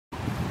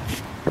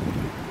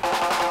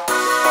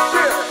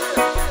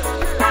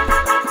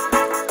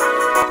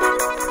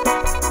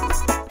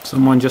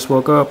Someone just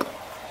woke up.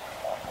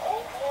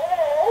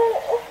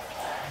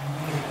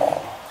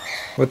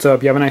 What's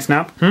up? You have a nice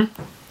nap? You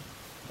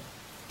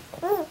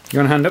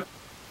want a hand up?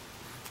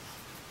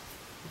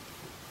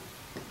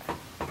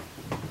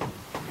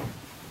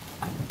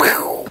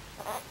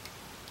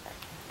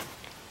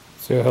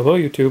 So hello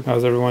YouTube,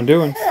 how's everyone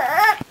doing?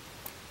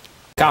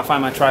 Can't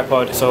find my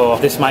tripod, so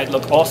this might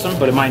look awesome,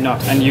 but it might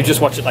not. And you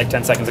just watched it like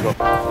 10 seconds ago.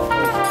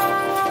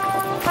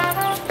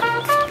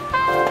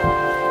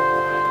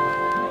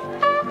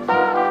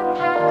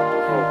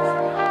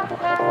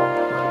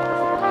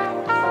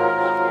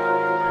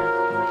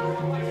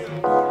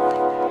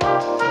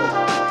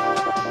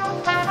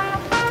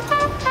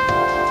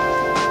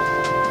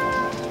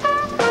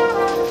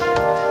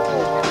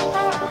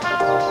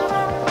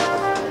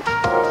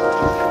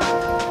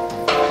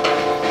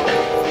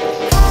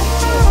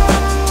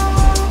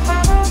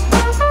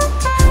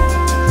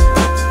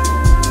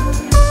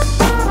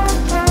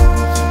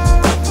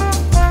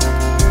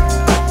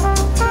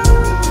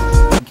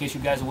 In case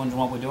you guys are wondering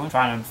what we're doing,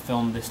 trying to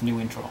film this new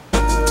intro.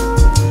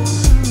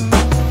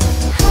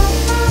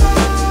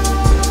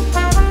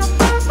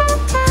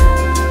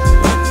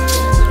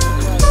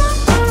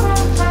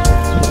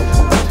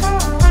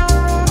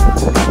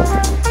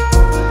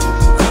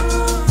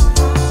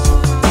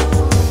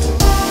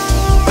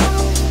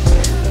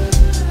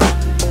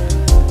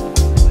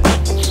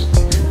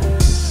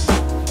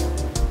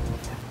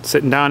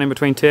 Sitting down in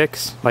between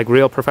takes, like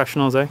real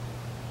professionals, eh?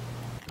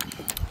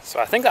 So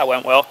I think that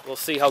went well. We'll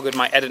see how good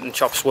my editing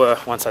chops were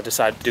once I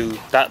decide to do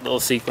that little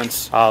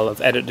sequence. I'll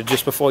have edited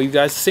just before you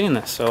guys are seeing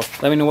this, so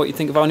let me know what you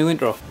think of our new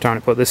intro. Time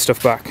to put this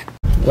stuff back.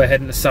 We're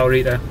heading to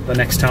SAHUARITA, the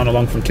next town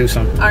along from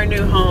Tucson. Our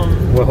new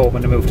home. We're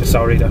hoping to move to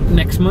SAHUARITA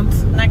next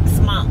month. Next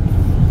month.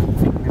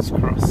 Fingers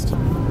crossed.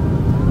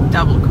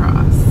 Double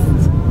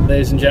crossed.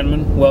 Ladies and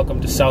gentlemen,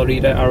 welcome to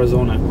SAHUARITA,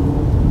 Arizona.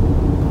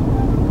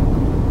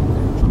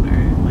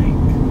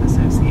 Like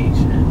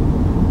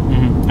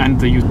association. And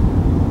the youth.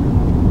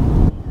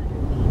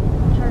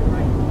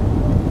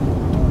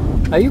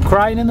 Are you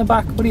crying in the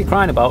back? What are you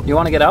crying about? You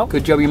want to get out?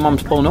 Good job your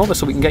mum's pulling over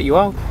so we can get you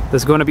out.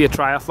 There's going to be a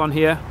triathlon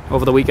here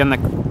over the weekend that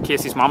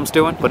Casey's mum's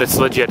doing, but it's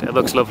legit. It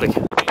looks lovely.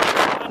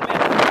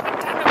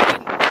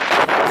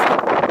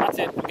 That's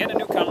it. We'll get a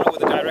new camera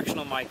with a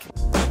directional mic.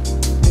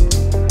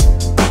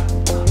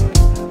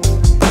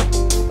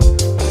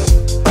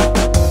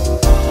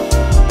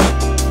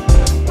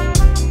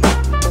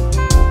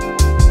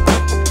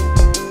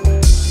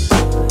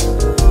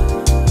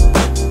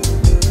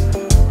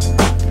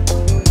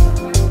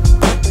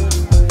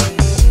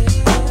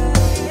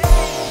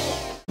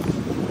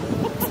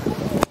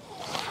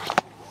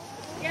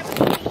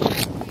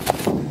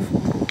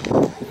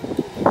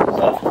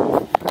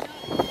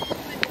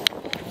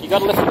 You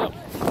gotta lift it up.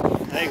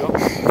 There you go.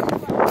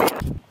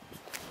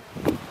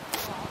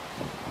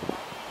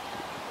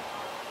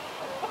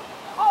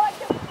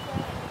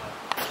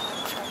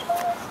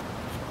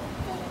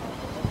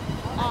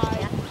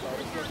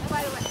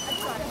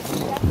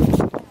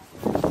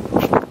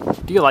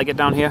 Do you like it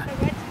down here?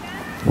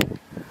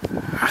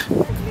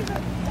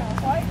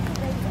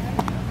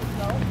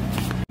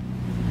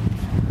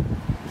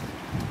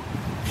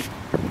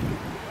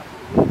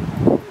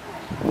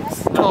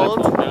 It's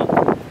cold.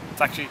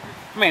 It's actually,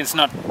 I mean, it's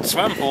not a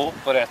swimming pool,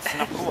 but it's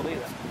not cold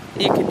either.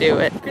 You could do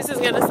it. Chris is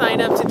going to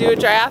sign up to do a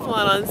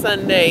triathlon on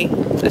Sunday.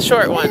 A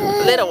short one.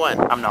 A little one.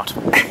 I'm not.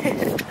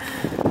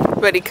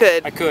 But he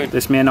could. I could.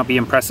 This may not be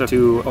impressive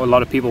to a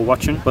lot of people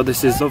watching, but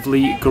this is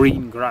lovely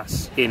green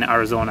grass in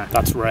Arizona.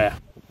 That's rare.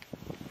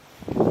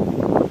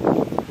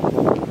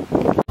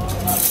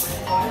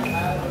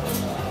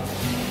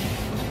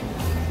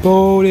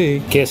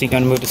 Bodie. Casey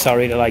gonna move to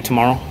SAHUARITA like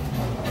tomorrow.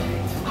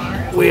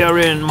 We are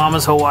in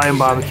Mama's Hawaiian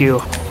barbecue.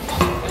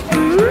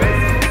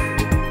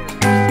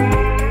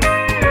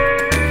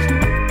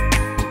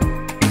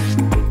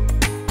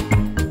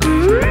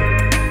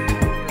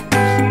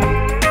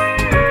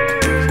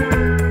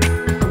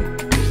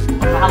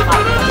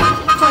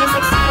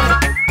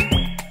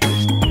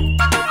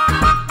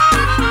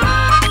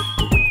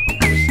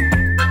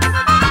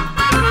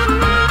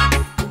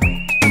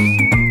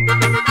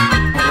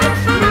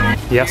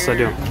 Yes, I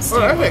do.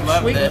 Perfect.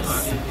 Sweet.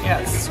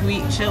 Yeah,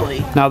 sweet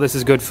chili. Now this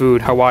is good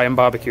food, Hawaiian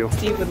barbecue.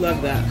 Steve would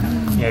love that.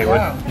 Yeah, you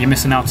would. You're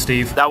missing out,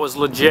 Steve. That was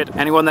legit.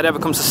 Anyone that ever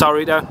comes to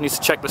SAHUARITA needs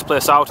to check this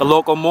place out. The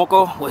loco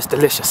moco was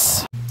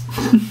delicious.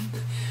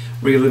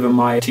 Reliving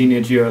my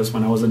teenage years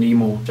when I was an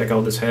emo. Check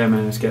out this hair,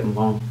 man. It's getting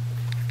long.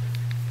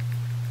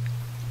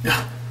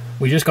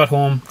 We just got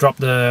home, dropped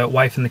the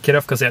wife and the kid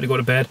off because they had to go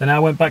to bed. Then I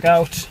went back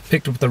out,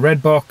 picked up the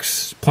Red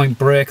Box, Point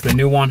Break, the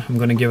new one. I'm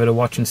going to give it a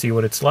watch and see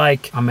what it's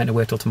like. I'm meant to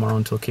wait till tomorrow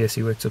until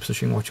Casey wakes up so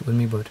she can watch it with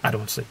me, but I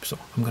don't sleep, so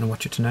I'm going to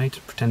watch it tonight,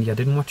 pretend I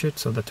didn't watch it,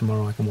 so that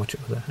tomorrow I can watch it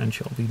with her and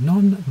she'll be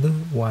none the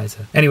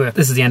wiser. Anyway,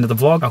 this is the end of the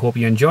vlog. I hope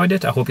you enjoyed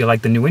it. I hope you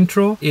liked the new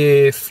intro.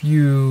 If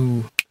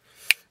you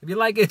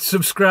like it,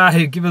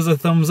 subscribe, give us a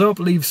thumbs up,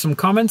 leave some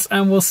comments,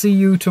 and we'll see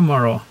you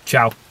tomorrow.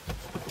 Ciao.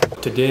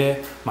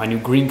 Today, my new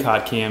green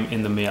card came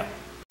in the mail.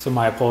 So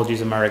my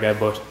apologies, America,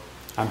 but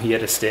I'm here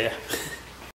to stay.